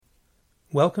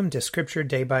Welcome to Scripture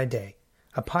Day by Day,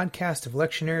 a podcast of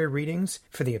lectionary readings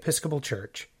for the Episcopal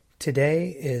Church. Today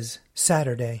is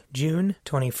Saturday, June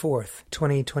 24th,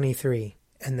 2023,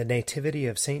 and the Nativity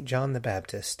of St. John the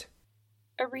Baptist.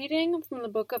 A reading from the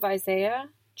book of Isaiah,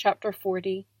 chapter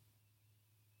 40.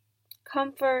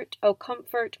 Comfort, O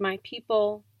comfort my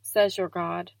people, says your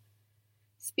God.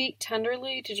 Speak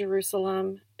tenderly to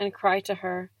Jerusalem and cry to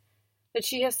her that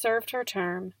she has served her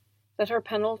term, that her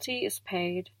penalty is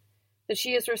paid, that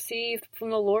she has received from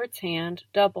the Lord's hand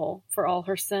double for all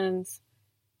her sins.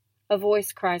 A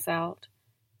voice cries out,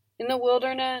 "In the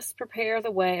wilderness prepare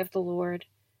the way of the Lord.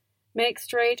 Make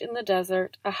straight in the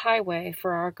desert a highway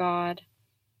for our God.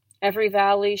 Every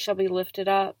valley shall be lifted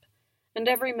up, and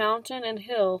every mountain and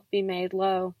hill be made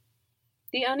low.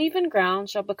 The uneven ground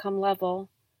shall become level,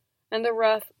 and the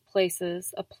rough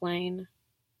places a plain.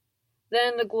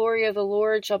 Then the glory of the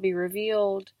Lord shall be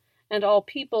revealed, and all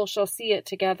people shall see it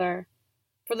together,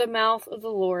 for the mouth of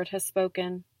the Lord has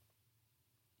spoken."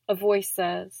 A voice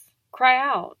says, "Cry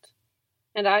out."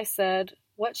 And I said,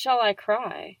 "What shall I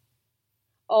cry?"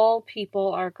 All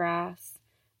people are grass.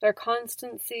 Their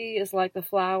constancy is like the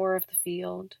flower of the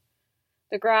field.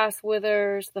 The grass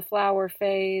withers, the flower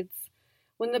fades,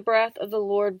 when the breath of the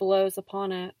Lord blows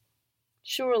upon it.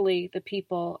 Surely the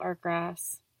people are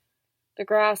grass. The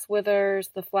grass withers,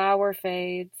 the flower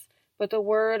fades, but the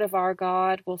word of our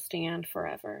God will stand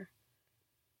forever.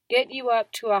 Get you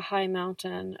up to a high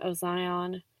mountain, O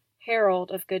Zion,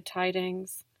 herald of good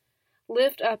tidings.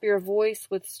 Lift up your voice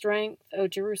with strength, O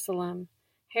Jerusalem,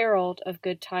 herald of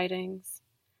good tidings.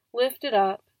 Lift it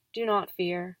up, do not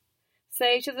fear.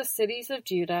 Say to the cities of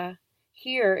Judah,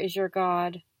 "Here is your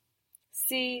God."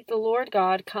 See, the Lord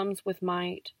God comes with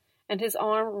might, and his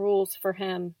arm rules for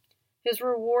him. His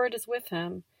reward is with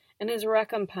him, and his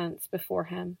recompense before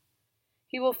him.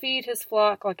 He will feed his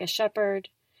flock like a shepherd.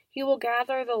 He will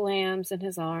gather the lambs in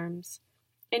his arms,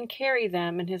 and carry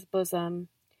them in his bosom,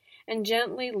 and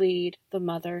gently lead the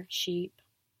mother sheep.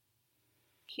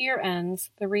 Here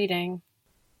ends the reading.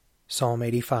 Psalm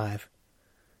 85.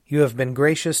 You have been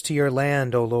gracious to your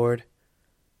land, O Lord.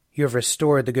 You have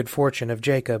restored the good fortune of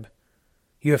Jacob.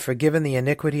 You have forgiven the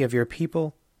iniquity of your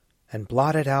people, and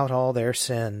blotted out all their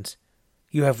sins.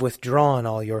 You have withdrawn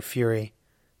all your fury,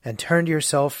 and turned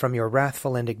yourself from your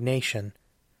wrathful indignation.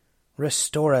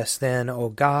 Restore us then, O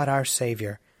God our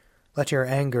Saviour. Let your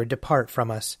anger depart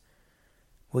from us.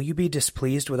 Will you be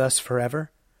displeased with us forever?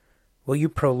 Will you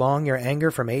prolong your anger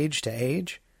from age to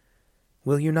age?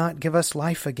 Will you not give us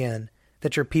life again,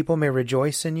 that your people may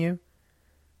rejoice in you?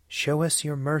 Show us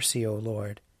your mercy, O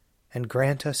Lord, and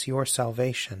grant us your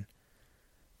salvation.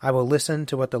 I will listen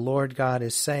to what the Lord God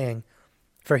is saying,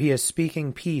 for he is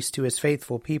speaking peace to his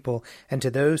faithful people and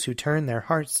to those who turn their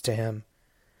hearts to him.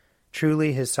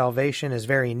 Truly his salvation is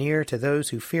very near to those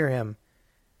who fear him,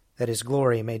 that his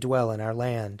glory may dwell in our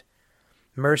land.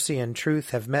 Mercy and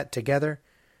truth have met together,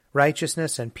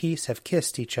 righteousness and peace have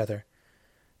kissed each other.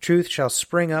 Truth shall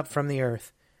spring up from the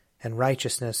earth, and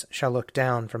righteousness shall look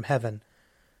down from heaven.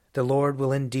 The Lord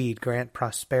will indeed grant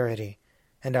prosperity,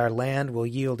 and our land will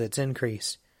yield its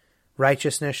increase.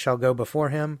 Righteousness shall go before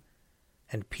him,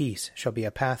 and peace shall be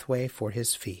a pathway for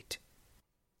his feet.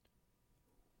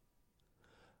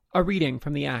 A reading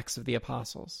from the Acts of the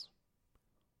Apostles.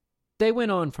 They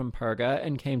went on from Perga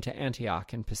and came to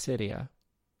Antioch in Pisidia.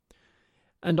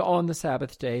 And on the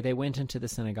Sabbath day they went into the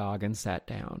synagogue and sat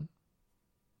down.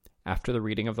 After the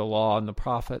reading of the law and the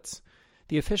prophets,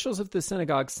 the officials of the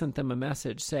synagogue sent them a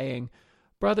message, saying,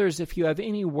 "Brothers, if you have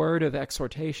any word of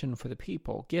exhortation for the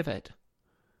people, give it."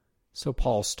 So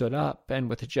Paul stood up and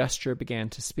with a gesture began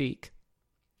to speak.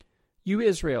 "You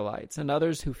Israelites and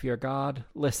others who fear God,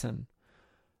 listen.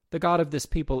 The God of this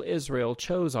people Israel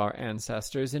chose our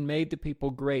ancestors and made the people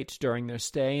great during their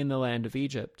stay in the land of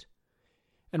Egypt.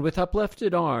 And with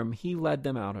uplifted arm he led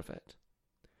them out of it.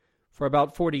 For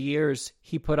about 40 years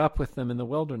he put up with them in the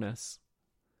wilderness.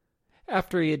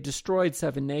 After he had destroyed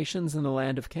 7 nations in the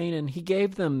land of Canaan, he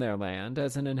gave them their land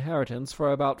as an inheritance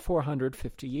for about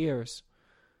 450 years.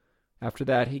 After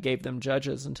that he gave them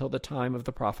judges until the time of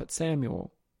the prophet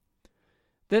Samuel.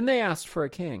 Then they asked for a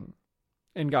king.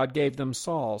 And God gave them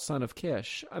Saul, son of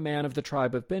Kish, a man of the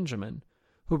tribe of Benjamin,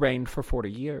 who reigned for 40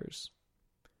 years.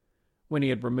 When he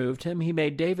had removed him, he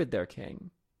made David their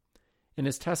king. In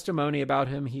his testimony about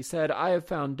him, he said, "I have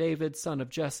found David, son of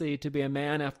Jesse, to be a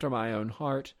man after my own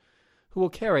heart, who will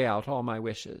carry out all my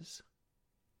wishes."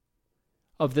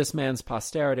 Of this man's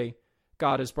posterity,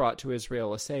 God has brought to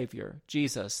Israel a Savior,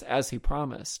 Jesus, as he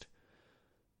promised.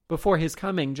 Before his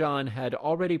coming, John had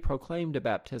already proclaimed a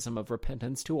baptism of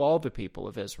repentance to all the people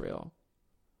of Israel.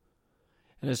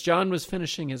 And as John was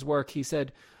finishing his work, he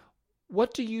said,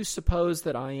 "What do you suppose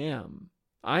that I am?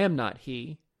 I am not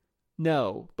he.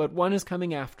 No, but one is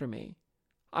coming after me.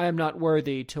 I am not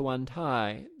worthy to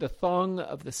untie the thong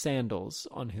of the sandals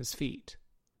on his feet."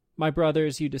 My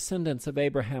brothers, you descendants of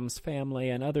Abraham's family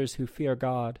and others who fear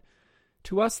God,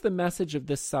 to us the message of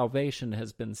this salvation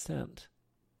has been sent.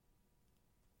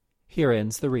 Here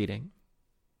ends the reading.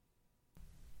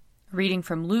 Reading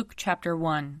from Luke chapter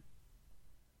 1.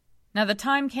 Now the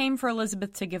time came for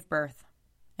Elizabeth to give birth,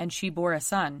 and she bore a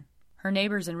son. Her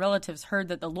neighbors and relatives heard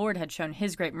that the Lord had shown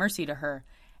his great mercy to her,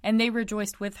 and they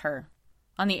rejoiced with her.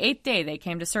 On the 8th day they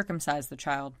came to circumcise the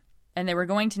child, and they were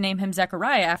going to name him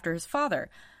Zechariah after his father.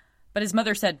 But his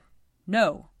mother said,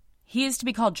 "No, he is to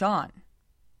be called John."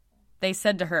 They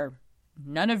said to her,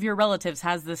 "None of your relatives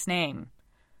has this name."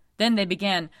 Then they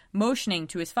began motioning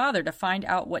to his father to find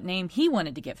out what name he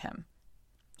wanted to give him.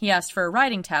 He asked for a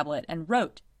writing tablet and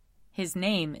wrote, "His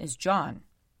name is John."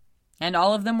 And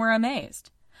all of them were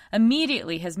amazed.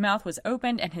 Immediately his mouth was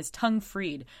opened and his tongue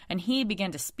freed, and he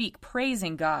began to speak,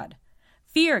 praising God.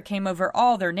 Fear came over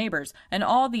all their neighbors, and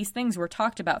all these things were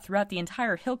talked about throughout the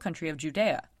entire hill country of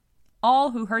Judea.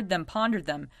 All who heard them pondered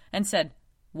them, and said,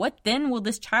 "What then will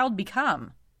this child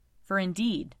become?" For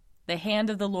indeed, the hand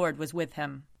of the Lord was with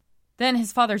him. Then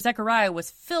his father Zechariah was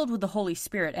filled with the Holy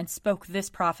Spirit and spoke this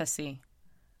prophecy.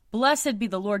 "Blessed be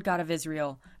the Lord God of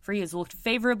Israel, for he has looked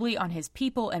favorably on his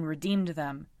people and redeemed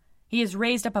them. He has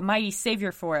raised up a mighty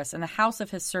Savior for us in the house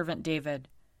of his servant David.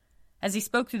 As he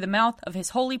spoke through the mouth of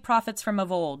his holy prophets from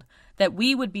of old, that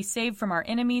we would be saved from our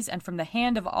enemies and from the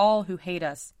hand of all who hate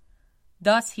us.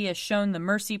 Thus he has shown the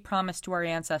mercy promised to our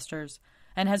ancestors,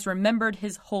 and has remembered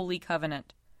his holy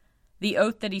covenant, the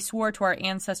oath that he swore to our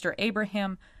ancestor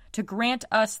Abraham, to grant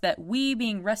us that we,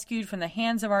 being rescued from the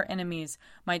hands of our enemies,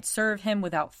 might serve him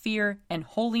without fear and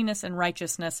holiness and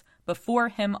righteousness before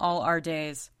him all our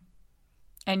days.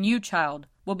 And you, child,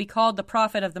 will be called the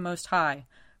prophet of the Most High,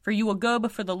 for you will go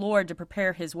before the Lord to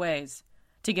prepare his ways,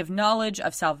 to give knowledge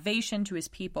of salvation to his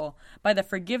people by the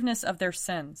forgiveness of their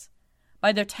sins.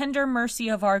 By the tender mercy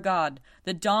of our God,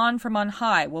 the dawn from on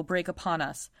high will break upon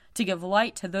us, to give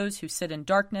light to those who sit in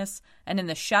darkness and in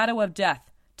the shadow of death,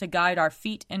 to guide our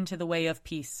feet into the way of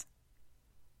peace."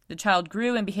 The child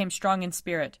grew and became strong in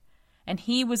spirit, and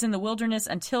he was in the wilderness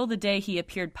until the day he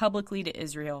appeared publicly to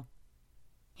Israel.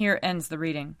 Here ends the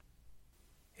reading.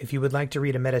 If you would like to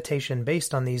read a meditation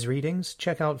based on these readings,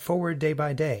 check out Forward Day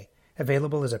by Day,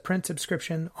 available as a print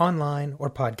subscription, online,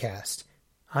 or podcast.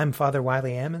 I'm Father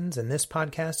Wiley Ammons, and this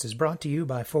podcast is brought to you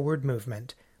by Forward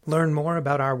Movement. Learn more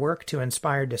about our work to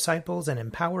inspire disciples and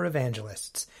empower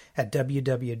evangelists at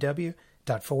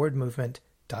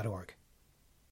www.forwardmovement.org.